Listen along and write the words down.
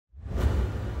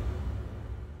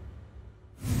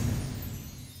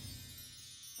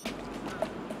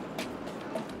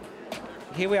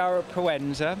Here we are at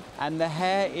Proenza, and the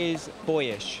hair is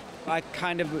boyish. I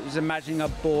kind of was imagining a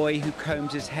boy who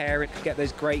combs his hair, it could get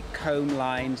those great comb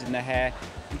lines in the hair.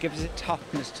 It gives a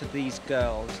toughness to these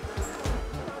girls.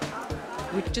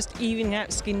 We're just evening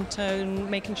out skin tone,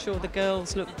 making sure the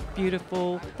girls look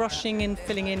beautiful, brushing and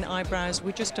filling in eyebrows.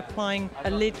 We're just applying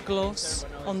a lid gloss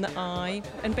on the eye,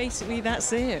 and basically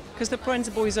that's it. Because the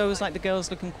Proenza boys always like the girls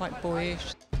looking quite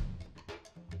boyish.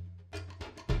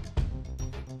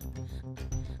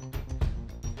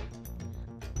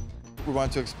 We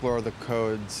want to explore the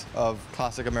codes of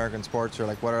classic American sportswear,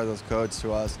 like what are those codes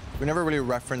to us? We never really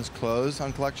reference clothes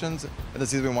on collections. This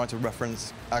season we want to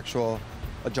reference a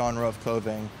genre of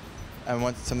clothing and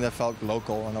want something that felt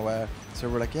local in a way. So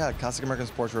we're like, yeah, classic American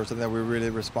sportswear is something that we really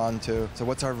respond to. So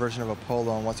what's our version of a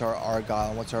polo, and what's our argyle,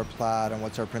 and what's our plaid, and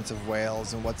what's our Prince of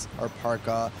Wales, and what's our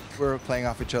parka? We're playing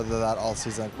off each other that all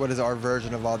season. What is our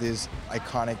version of all these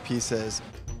iconic pieces?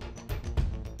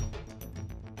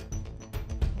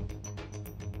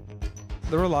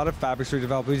 There were a lot of fabrics we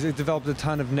developed. We developed a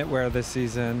ton of knitwear this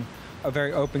season. A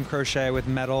very open crochet with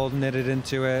metal knitted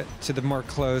into it, to the more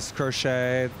closed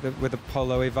crochet with a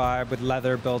polo-y vibe with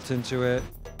leather built into it.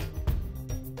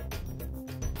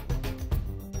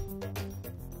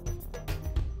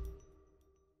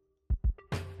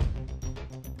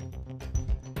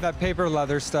 That paper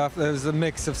leather stuff, it was a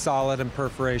mix of solid and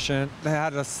perforation. They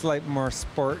had a slight more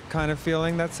sport kind of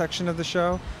feeling, that section of the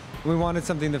show. We wanted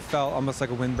something that felt almost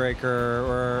like a windbreaker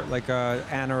or like a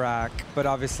anorak, but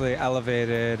obviously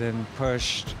elevated and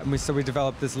pushed. And so we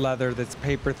developed this leather that's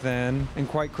paper thin and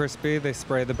quite crispy. They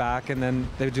spray the back and then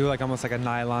they do like almost like a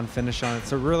nylon finish on it.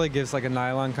 So it really gives like a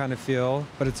nylon kind of feel,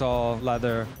 but it's all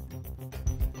leather.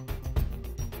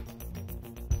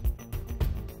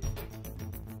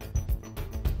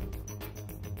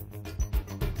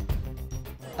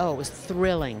 Oh, it was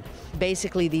thrilling.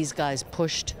 Basically, these guys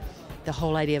pushed the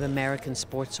whole idea of American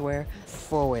sportswear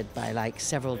forward by like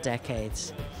several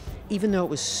decades. Even though it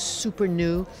was super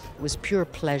new, it was pure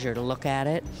pleasure to look at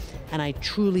it. And I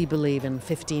truly believe in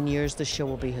 15 years, the show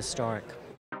will be historic.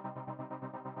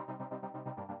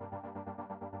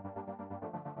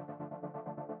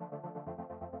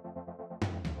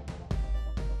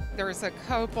 There was a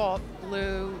cobalt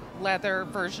blue leather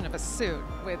version of a suit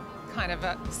with kind of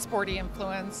a sporty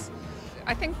influence.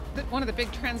 I think that one of the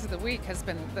big trends of the week has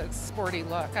been the sporty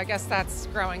look. I guess that's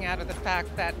growing out of the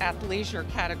fact that athleisure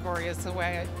category is the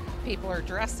way people are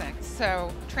dressing.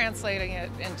 So translating it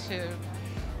into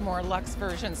more luxe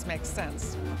versions makes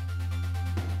sense.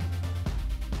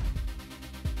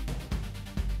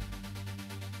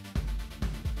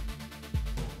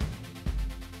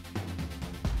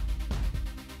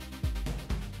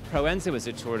 Proenza was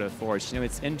a tour de force. You know,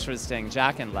 it's interesting.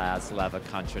 Jack and Laz love a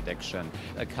contradiction,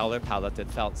 a color palette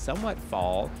that felt somewhat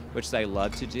fall, which they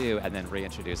love to do, and then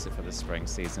reintroduce it for the spring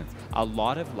season. A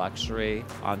lot of luxury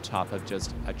on top of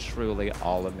just a truly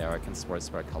all-American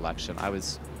sportswear collection. I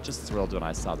was just thrilled when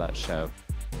I saw that show.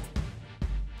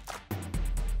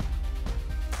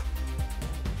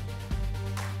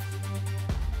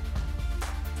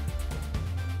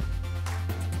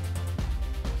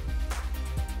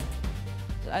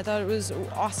 I thought it was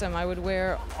awesome. I would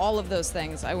wear all of those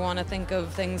things. I want to think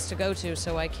of things to go to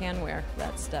so I can wear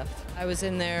that stuff. I was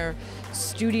in their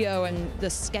studio and the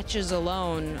sketches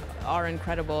alone are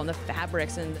incredible, and the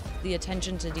fabrics and the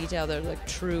attention to detail, they're like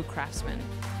true craftsmen.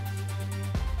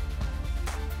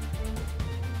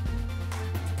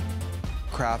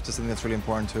 Craft is something that's really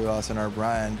important to us and our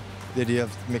brand. The idea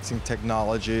of mixing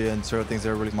technology and sort of things that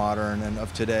are really modern and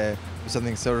of today with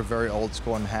something sort of very old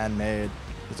school and handmade.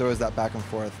 There's always that back and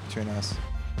forth between us.